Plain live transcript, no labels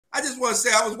just want to say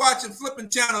I was watching flipping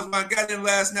channels when I got in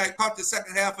last night, caught the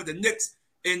second half of the Knicks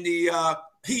in the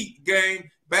Heat game,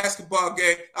 basketball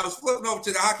game. I was flipping over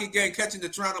to the hockey game, catching the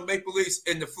Toronto Maple Leafs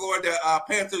and the Florida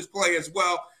Panthers play as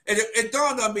well. And it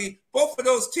dawned on me, both of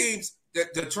those teams,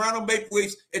 the Toronto Maple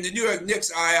Leafs and the New York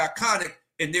Knicks, are iconic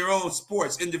in their own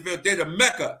sports. They're the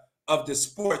mecca of the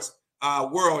sports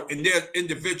world in their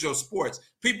individual sports.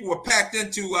 People were packed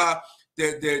into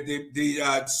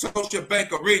the Social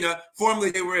Bank Arena.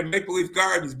 Formerly, they were in Maple Leaf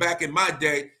Gardens back in my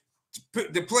day.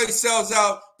 The place sells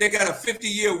out. They got a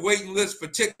 50-year waiting list for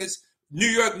tickets. New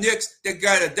York Knicks, they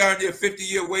got a darn near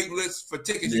 50-year waiting list for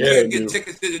tickets. You can't get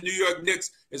tickets to the New York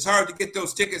Knicks. It's hard to get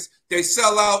those tickets. They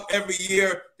sell out every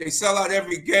year. They sell out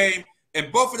every game.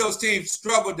 And both of those teams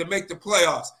struggled to make the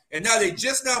playoffs. And now they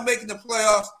just now making the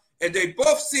playoffs, and they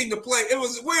both seem to play. It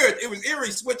was weird. It was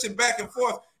eerie switching back and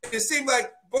forth. It seemed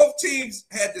like both teams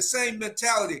had the same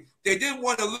mentality. They didn't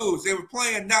want to lose. They were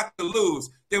playing not to lose.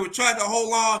 They were trying to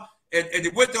hold on, and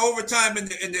it went to overtime in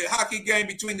the hockey game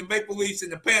between the Maple Leafs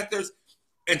and the Panthers.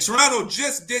 And Toronto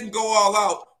just didn't go all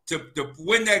out to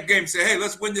win that game. Say, hey,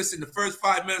 let's win this in the first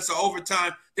 5 minutes of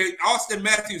overtime. Austin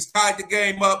Matthews tied the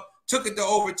game up, took it to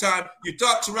overtime. You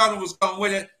thought Toronto was going to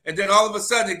win it, and then all of a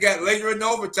sudden it got later in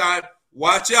overtime.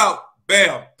 Watch out.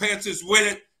 Bam. Panthers win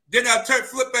it. Then I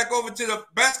flip back over to the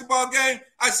basketball game.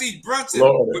 I see Brunson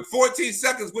with 14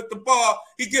 seconds with the ball.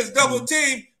 He gets double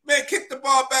teamed. Man, kick the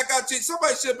ball back out.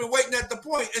 Somebody should have been waiting at the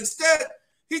point. Instead,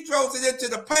 he throws it into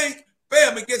the paint.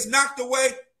 Bam, it gets knocked away.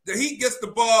 The Heat gets the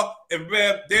ball, and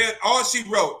bam, there all she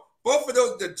wrote. Both of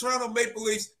those, the Toronto Maple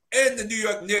Leafs and the New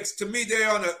York Knicks, to me, they're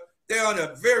on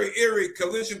a very eerie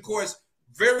collision course.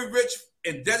 Very rich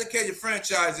and dedicated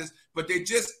franchises, but they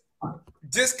just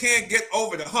can't get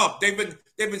over the hump. They've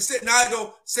been sitting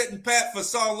idle, sitting pat for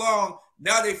so long.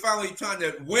 Now they finally trying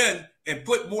to win and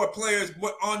put more players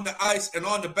on the ice and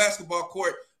on the basketball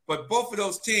court. But both of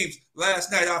those teams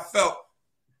last night, I felt,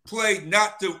 played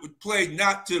not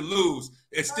to lose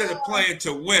instead of playing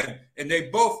to win. And they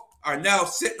both are now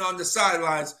sitting on the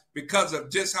sidelines because of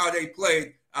just how they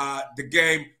played the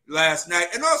game last night.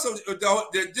 And also,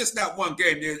 just not one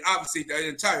game. Obviously, the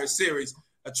entire series.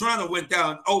 Toronto went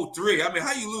down 0-3. I mean,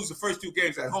 how you lose the first two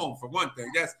games at home, for one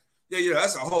thing? That's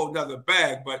a whole nother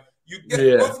bag. But you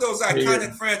get both of those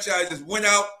iconic franchises went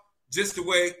out just the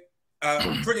way,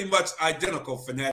 pretty much identical, Fanatic.